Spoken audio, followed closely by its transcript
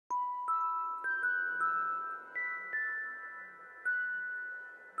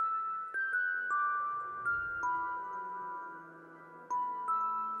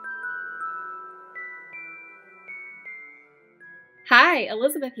Hi,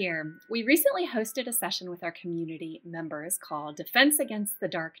 Elizabeth here. We recently hosted a session with our community members called Defense Against the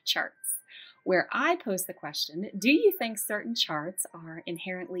Dark Charts, where I posed the question, do you think certain charts are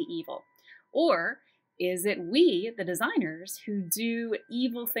inherently evil? Or is it we, the designers, who do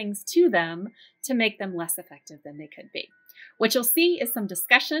evil things to them to make them less effective than they could be? What you'll see is some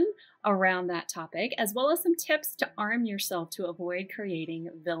discussion around that topic, as well as some tips to arm yourself to avoid creating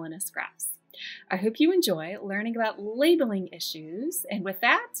villainous graphs. I hope you enjoy learning about labeling issues. And with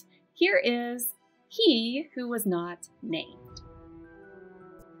that, here is He Who Was Not Named.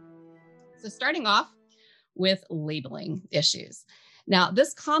 So starting off with labeling issues. Now,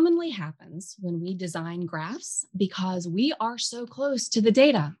 this commonly happens when we design graphs because we are so close to the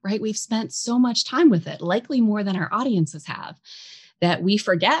data, right? We've spent so much time with it, likely more than our audiences have, that we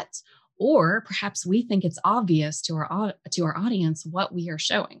forget, or perhaps we think it's obvious to our audience what we are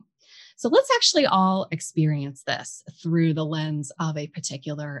showing. So let's actually all experience this through the lens of a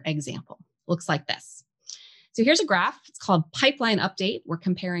particular example. Looks like this. So here's a graph. It's called Pipeline Update. We're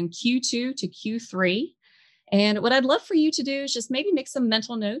comparing Q2 to Q3. And what I'd love for you to do is just maybe make some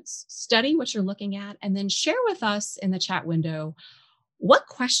mental notes, study what you're looking at, and then share with us in the chat window, what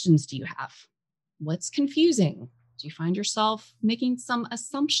questions do you have? What's confusing? Do you find yourself making some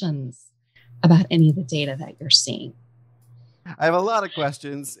assumptions about any of the data that you're seeing? I have a lot of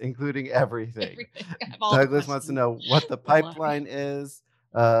questions, including everything. Douglas wants to know what the pipeline is.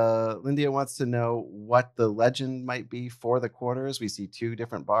 Lindia wants to know what the legend might be for the quarters. We see two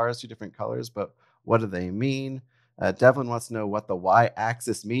different bars, two different colors, but what do they mean? Devlin wants to know what the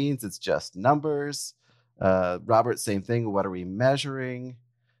y-axis means. It's just numbers. Robert, same thing. What are we measuring?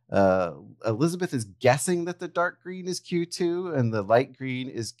 Elizabeth is guessing that the dark green is Q2 and the light green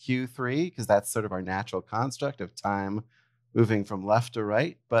is Q3, because that's sort of our natural construct of time moving from left to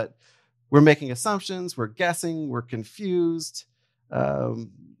right. But we're making assumptions, we're guessing, we're confused.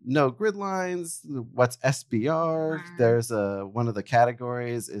 No grid lines. What's SBR? Wow. There's one of the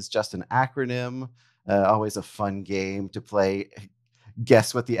categories is just an acronym. Always a fun game to play.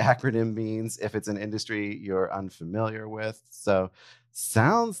 Guess what the acronym means if it's an industry you're unfamiliar with. So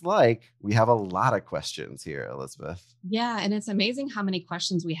sounds like we have a lot of questions here, Elizabeth. Yeah, and it's amazing how many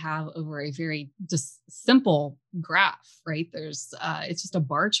questions we have over a very just simple graph, right? There's it's just a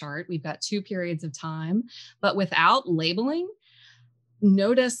bar chart. We've got 2 periods of time, but without labeling,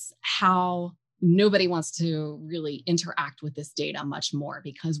 notice how nobody wants to really interact with this data much more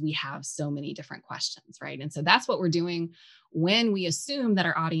because we have so many different questions, right? And so that's what we're doing when we assume that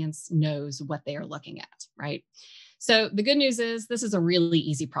our audience knows what they are looking at, right? So the good news is this is a really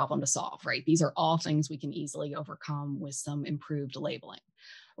easy problem to solve, right? These are all things we can easily overcome with some improved labeling.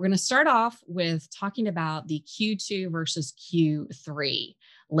 We're going to start off with talking about the Q2 versus Q3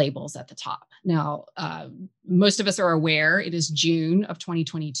 labels at the top. Now, most of us are aware it is June of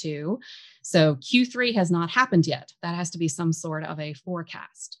 2022. So Q3 has not happened yet. That has to be some sort of a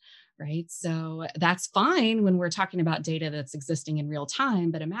forecast, right? So that's fine when we're talking about data that's existing in real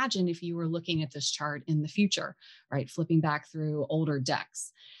time. But imagine if you were looking at this chart in the future, right? Flipping back through older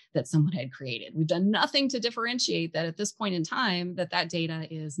decks that someone had created. We've done nothing to differentiate that at this point in time that data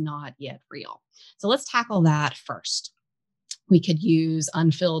is not yet real. So let's tackle that first. We could use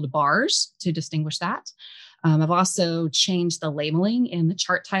unfilled bars to distinguish that. I've also changed the labeling in the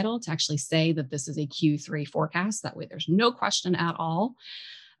chart title to actually say that this is a Q3 forecast. That way there's no question at all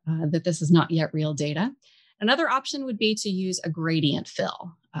that this is not yet real data. Another option would be to use a gradient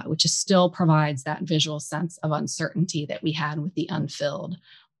fill, which still provides that visual sense of uncertainty that we had with the unfilled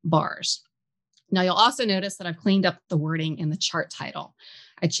bars. Now, you'll also notice that I've cleaned up the wording in the chart title.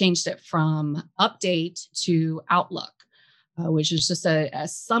 I changed it from update to outlook, which is just a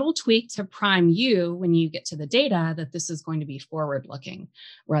subtle tweak to prime you when you get to the data that this is going to be forward looking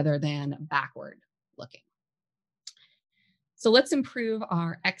rather than backward looking. So let's improve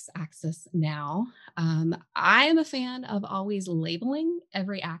our x-axis now. I am a fan of always labeling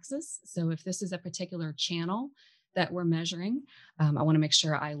every axis. So if this is a particular channel that we're measuring, I want to make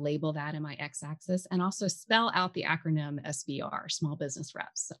sure I label that in my x-axis and also spell out the acronym SBR, Small Business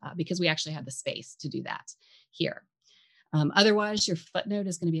Reps, because we actually have the space to do that here. Otherwise, your footnote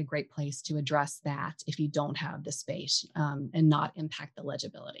is going to be a great place to address that if you don't have the space and not impact the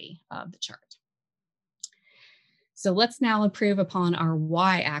legibility of the chart. So let's now improve upon our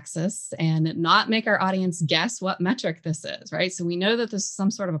y-axis and not make our audience guess what metric this is, right? So we know that this is some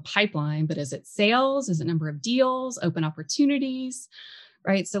sort of a pipeline, but is it sales? Is it number of deals, open opportunities,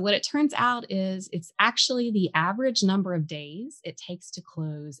 right? So what it turns out is it's actually the average number of days it takes to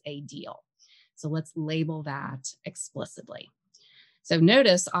close a deal. So let's label that explicitly. So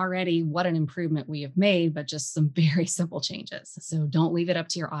notice already what an improvement we have made, but just some very simple changes. So don't leave it up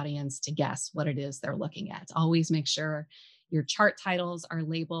to your audience to guess what it is they're looking at. Always make sure your chart titles are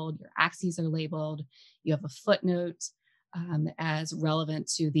labeled, your axes are labeled, you have a footnote as relevant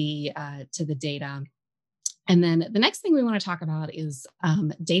to the data. And then the next thing we want to talk about is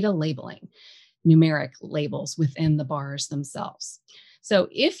data labeling, numeric labels within the bars themselves. So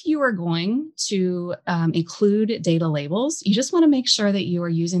if you are going to include data labels, you just want to make sure that you are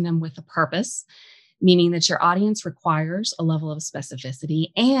using them with a purpose, meaning that your audience requires a level of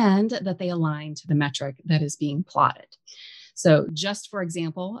specificity and that they align to the metric that is being plotted. So just for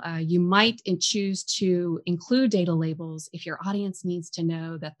example, you might choose to include data labels if your audience needs to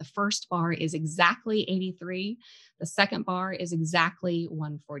know that the first bar is exactly 83, the second bar is exactly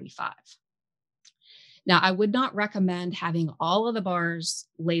 145. Now, I would not recommend having all of the bars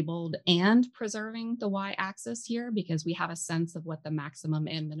labeled and preserving the y-axis here because we have a sense of what the maximum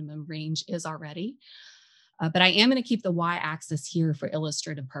and minimum range is already. But I am going to keep the y-axis here for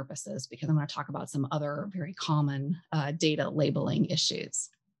illustrative purposes because I'm going to talk about some other very common data labeling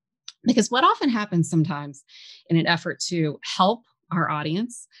issues. Because what often happens sometimes in an effort to help our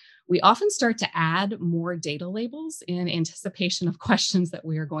audience, we often start to add more data labels in anticipation of questions that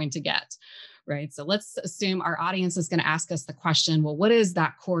we are going to get. Right. So let's assume our audience is going to ask us the question, well, what is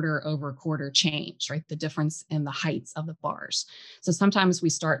that quarter over quarter change, right? The difference in the heights of the bars. So sometimes we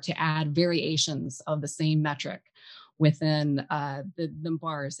start to add variations of the same metric within the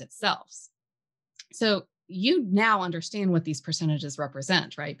bars itself. So you now understand what these percentages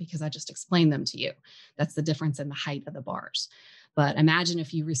represent, right? Because I just explained them to you. That's the difference in the height of the bars. But imagine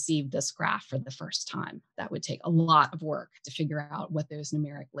if you received this graph for the first time. That would take a lot of work to figure out what those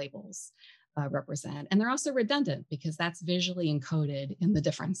numeric labels represent. And they're also redundant because that's visually encoded in the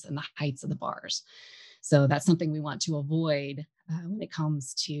difference in the heights of the bars. So that's something we want to avoid when it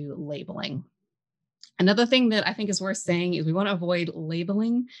comes to labeling. Another thing that I think is worth saying is we want to avoid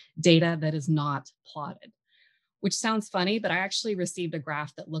labeling data that is not plotted, which sounds funny, but I actually received a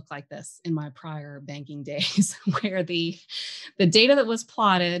graph that looked like this in my prior banking days, where the data that was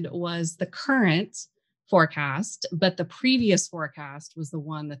plotted was the current forecast, but the previous forecast was the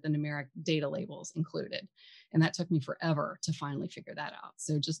one that the numeric data labels included. And that took me forever to finally figure that out.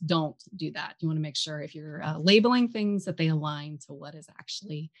 So just don't do that. You want to make sure if you're labeling things that they align to what is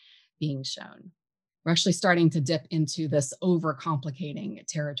actually being shown. We're actually starting to dip into this overcomplicating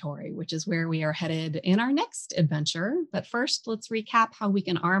territory, which is where we are headed in our next adventure. But first, let's recap how we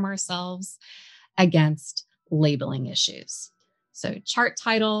can arm ourselves against labeling issues. So chart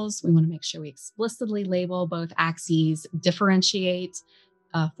titles, we want to make sure we explicitly label both axes, differentiate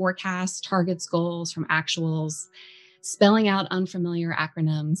forecasts, targets, goals from actuals, spelling out unfamiliar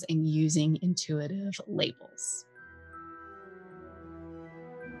acronyms, and using intuitive labels.